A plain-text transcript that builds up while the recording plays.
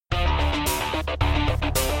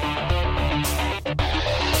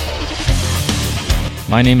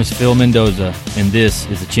My name is Phil Mendoza, and this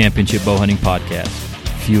is the Championship Bow Hunting Podcast,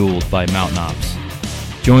 fueled by Mountain Ops.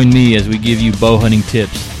 Join me as we give you bow hunting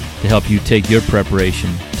tips to help you take your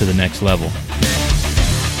preparation to the next level.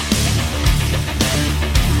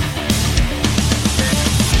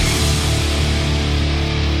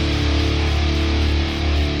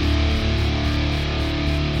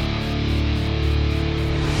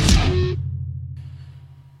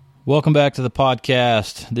 Welcome back to the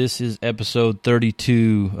podcast. This is episode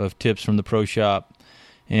 32 of Tips from the Pro Shop,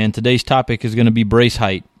 and today's topic is going to be brace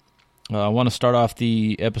height. I want to start off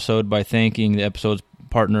the episode by thanking the episode's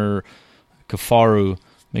partner, Kifaru.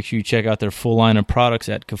 Make sure you check out their full line of products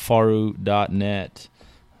at kifaru.net.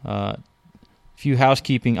 A few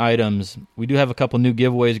housekeeping items. We do have a couple new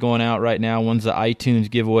giveaways going out right now. One's the iTunes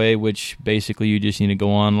giveaway, which basically you just need to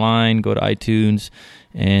go online, go to iTunes,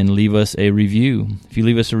 and leave us a review. If you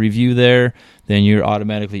leave us a review there, then you're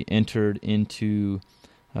automatically entered into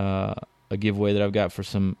a giveaway that I've got for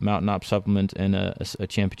some Mountain Ops supplement and a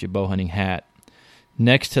championship bow hunting hat.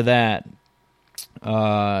 Next to that,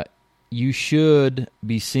 you should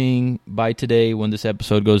be seeing by today, when this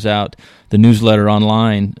episode goes out, the newsletter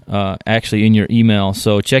online, actually in your email.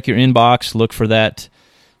 So check your inbox, look for that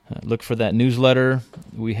newsletter.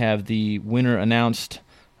 We have the winner announced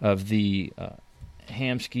of the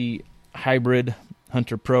Hamskea Hybrid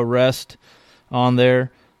Hunter Pro Rest on there.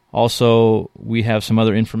 Also, we have some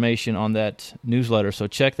other information on that newsletter, so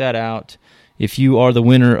check that out. If you are the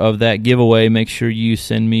winner of that giveaway, make sure you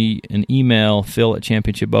send me an email,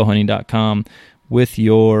 phil@championshipbowhunting.com, with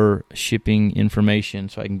your shipping information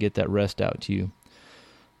so I can get that rest out to you.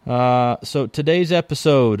 So today's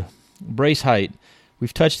episode, brace height.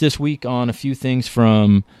 We've touched this week on a few things,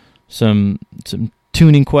 from some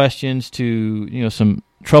tuning questions to some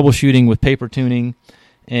troubleshooting with paper tuning,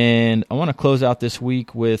 and I want to close out this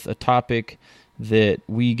week with a topic that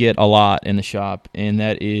we get a lot in the shop, and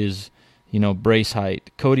that is brace height.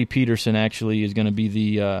 Cody Peterson actually is going to be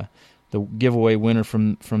the giveaway winner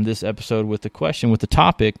from this episode with the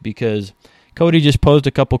topic, because Cody just posed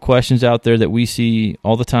a couple questions out there that we see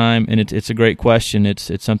all the time, and it's a great question. It's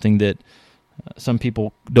something that some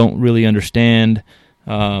people don't really understand,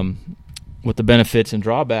 what the benefits and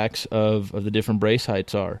drawbacks of the different brace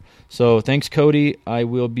heights are. So thanks, Cody. I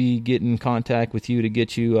will be getting in contact with you to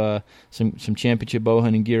get you some championship bow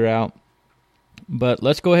hunting gear out. But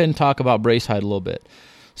let's go ahead and talk about brace height a little bit.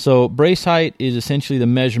 So brace height is essentially the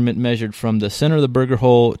measurement measured from the center of the burger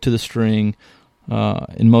hole to the string.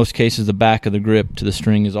 In most cases, the back of the grip to the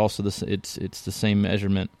string is also it's the same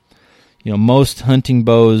measurement. Most hunting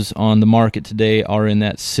bows on the market today are in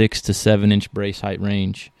that 6 to 7 inch brace height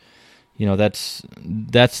range. That's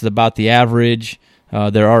about the average.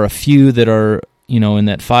 There are a few that are in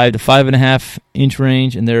that 5 to 5.5 inch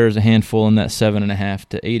range, and there's a handful in that 7.5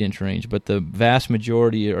 to 8 inch range. But the vast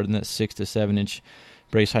majority are in that 6 to 7 inch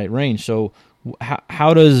brace height range. So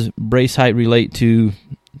how does brace height relate to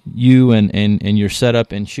you and your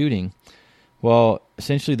setup and shooting? Well,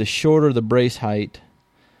 essentially, the shorter the brace height,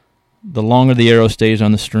 the longer the arrow stays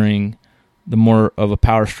on the string, the more of a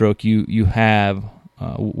power stroke you have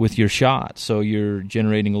with your shot, so you're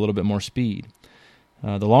generating a little bit more speed.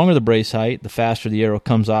 The longer the brace height, the faster the arrow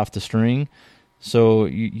comes off the string, so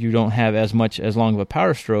you don't have as long of a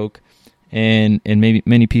power stroke, and maybe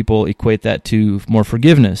many people equate that to more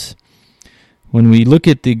forgiveness. When we look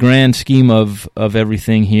at the grand scheme of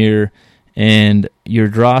everything here and your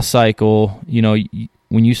draw cycle,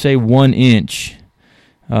 when you say 1 inch,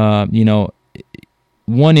 1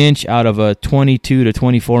 inch out of a 22 to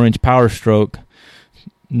 24 inch power stroke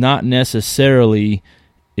not necessarily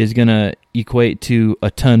is going to equate to a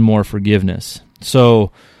ton more forgiveness. So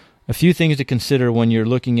a few things to consider when you're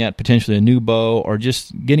looking at potentially a new bow or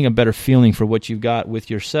just getting a better feeling for what you've got with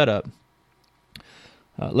your setup.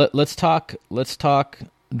 Let's talk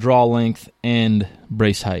draw length and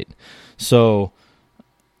brace height. So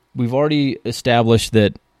we've already established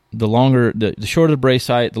that the shorter the brace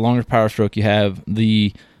height, the longer power stroke you have,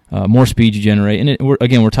 the more speed you generate. And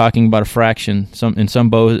we're talking about a fraction. In some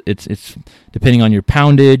bows, it's depending on your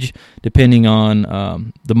poundage, depending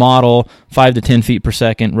on the model, 5 to 10 feet per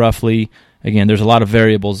second, roughly. Again, there's a lot of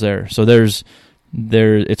variables there. So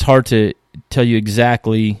it's hard to tell you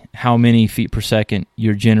exactly how many feet per second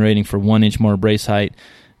you're generating for 1 inch more brace height.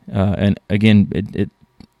 And again,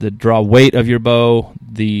 the draw weight of your bow,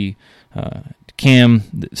 the cam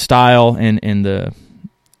style, and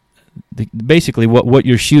basically what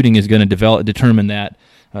you're shooting is going to determine that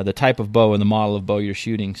the type of bow and the model of bow you're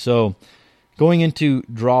shooting. So going into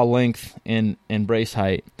draw length and brace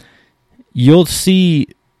height, you'll see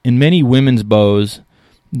in many women's bows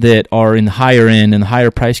that are in the higher end, in the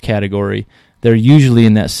higher price category, they're usually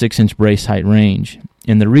in that 6-inch brace height range.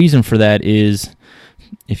 And the reason for that is,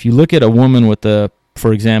 if you look at a woman with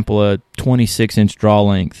for example, a 26-inch draw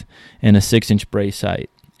length and a 6-inch brace height,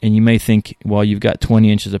 and you may think, well, you've got 20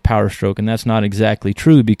 inches of power stroke, and that's not exactly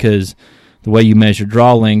true, because the way you measure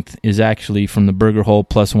draw length is actually from the burger hole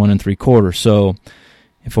plus 1 3/4. So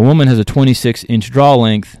if a woman has a 26-inch draw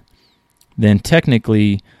length, then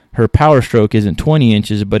technically her power stroke isn't 20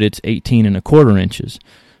 inches, but it's 18 1/4 inches.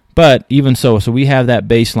 But even so we have that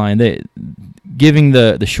baseline. Giving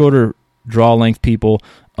the shorter draw length people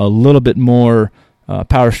a little bit more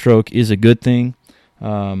power stroke is a good thing.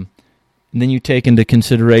 And then you take into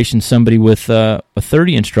consideration somebody with a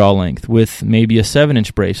 30-inch draw length with maybe a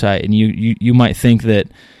 7-inch brace height, and you might think that,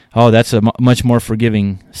 oh, that's a much more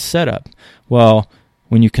forgiving setup. Well,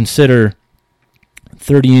 when you consider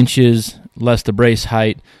 30 inches less the brace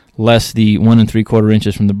height, less the 1 3/4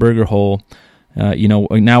 inches from the burger hole,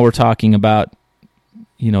 now we're talking about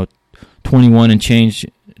 21 and change.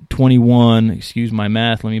 21, excuse my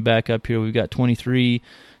math, let me back up here. We've got 23,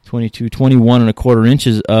 22, 21 1/4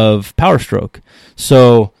 inches of power stroke.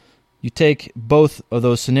 So you take both of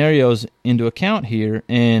those scenarios into account here,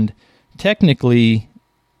 and technically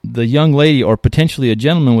the young lady, or potentially a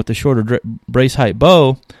gentleman with a shorter brace height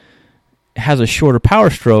bow, has a shorter power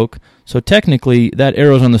stroke. So technically that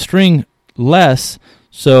arrow's on the string less.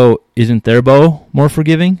 So isn't their bow more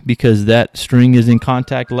forgiving because that string is in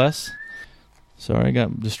contact less? Sorry, I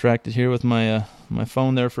got distracted here with my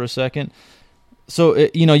phone there for a second. So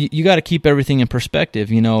you got to keep everything in perspective.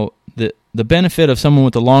 The benefit of someone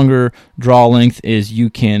with a longer draw length is you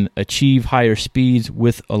can achieve higher speeds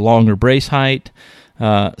with a longer brace height.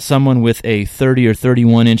 Someone with a 30 or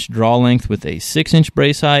 31-inch draw length with a 6-inch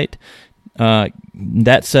brace height,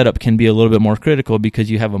 that setup can be a little bit more critical because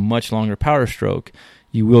you have a much longer power stroke.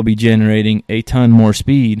 You will be generating a ton more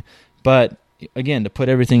speed. But again, to put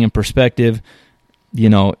everything in perspective,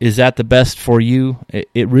 is that the best for you?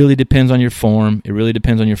 It really depends on your form. It really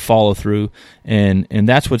depends on your follow-through, and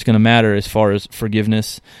that's what's going to matter as far as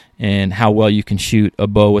forgiveness and how well you can shoot a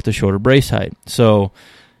bow with a shorter brace height. So,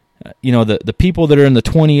 the people that are in the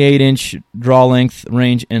 28-inch draw length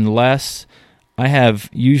range and less, I have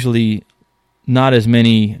usually not as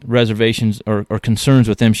many reservations or concerns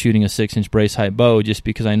with them shooting a 6-inch brace height bow, just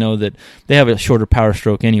because I know that they have a shorter power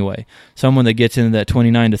stroke anyway. Someone that gets into that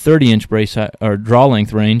 29 to 30-inch brace height or draw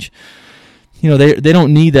length range, they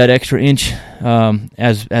don't need that extra inch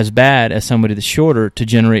as bad as somebody that's shorter to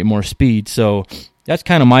generate more speed. So that's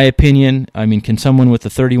kind of my opinion. I mean, can someone with a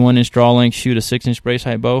 31-inch draw length shoot a 6-inch brace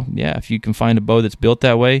height bow? Yeah, if you can find a bow that's built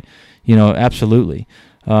that way, absolutely.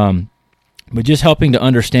 But just helping to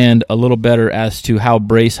understand a little better as to how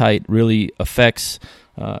brace height really affects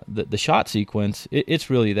the shot sequence, it's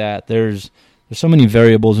really that. There's so many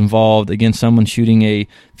variables involved. Again, someone shooting a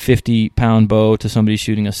 50-pound bow to somebody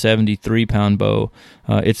shooting a 73-pound bow,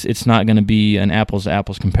 it's not going to be an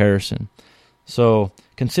apples-to-apples comparison. So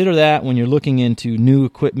consider that when you're looking into new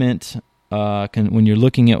equipment, when you're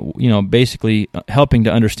looking at, basically helping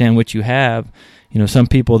to understand what you have. Some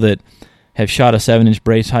people that have shot a 7-inch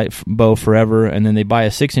brace height bow forever, and then they buy a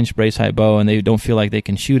 6-inch brace height bow and they don't feel like they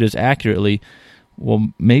can shoot as accurately.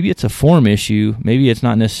 Well, maybe it's a form issue. Maybe it's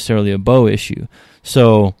not necessarily a bow issue.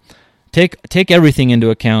 So take everything into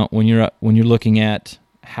account when you're looking at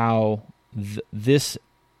how this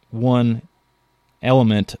one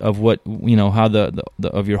element of what how the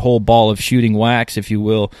of your whole ball of shooting wax, if you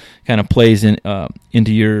will, kind of plays into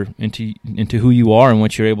who you are and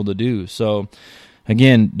what you're able to do. So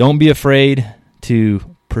again, don't be afraid to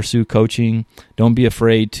pursue coaching. Don't be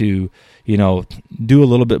afraid to, do a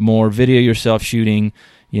little bit more. Video yourself shooting.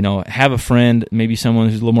 Have a friend, maybe someone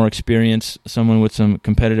who's a little more experienced, someone with some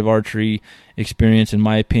competitive archery experience, in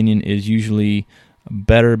my opinion, is usually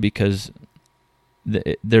better because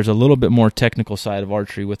there's a little bit more technical side of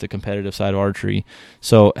archery with the competitive side of archery.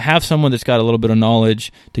 So have someone that's got a little bit of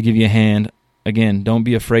knowledge to give you a hand. Again, don't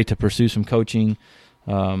be afraid to pursue some coaching.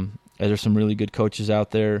 There's some really good coaches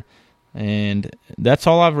out there. And that's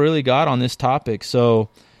all I've really got on this topic. So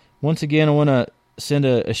once again, I want to send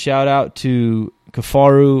a shout out to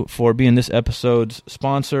Kifaru for being this episode's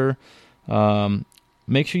sponsor.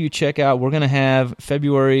 Make sure you check out, we're going to have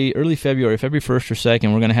early February 1st or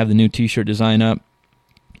 2nd, we're going to have the new t-shirt design up.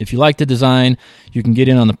 If you like the design, you can get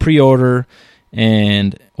in on the pre-order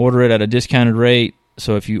and order it at a discounted rate.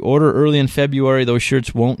 So if you order early in February, those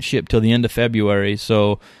shirts won't ship till the end of February.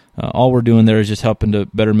 So all we're doing there is just helping to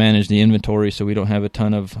better manage the inventory so we don't have a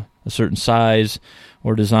ton of a certain size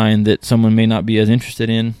or design that someone may not be as interested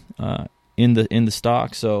in. in the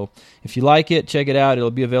stock. So if you like it, check it out.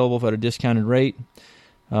 It'll be available at a discounted rate.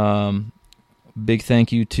 Big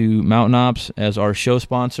thank you to Mountain Ops as our show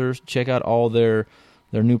sponsors. Check out all their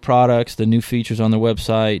new products, the new features on their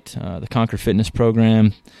website, the Conquer Fitness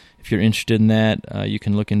program. If you're interested in that, you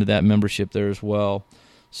can look into that membership there as well.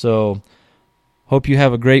 So hope you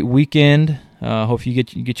have a great weekend. Hope you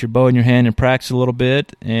get your bow in your hand and practice a little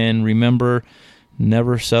bit. And remember,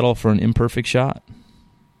 never settle for an imperfect shot.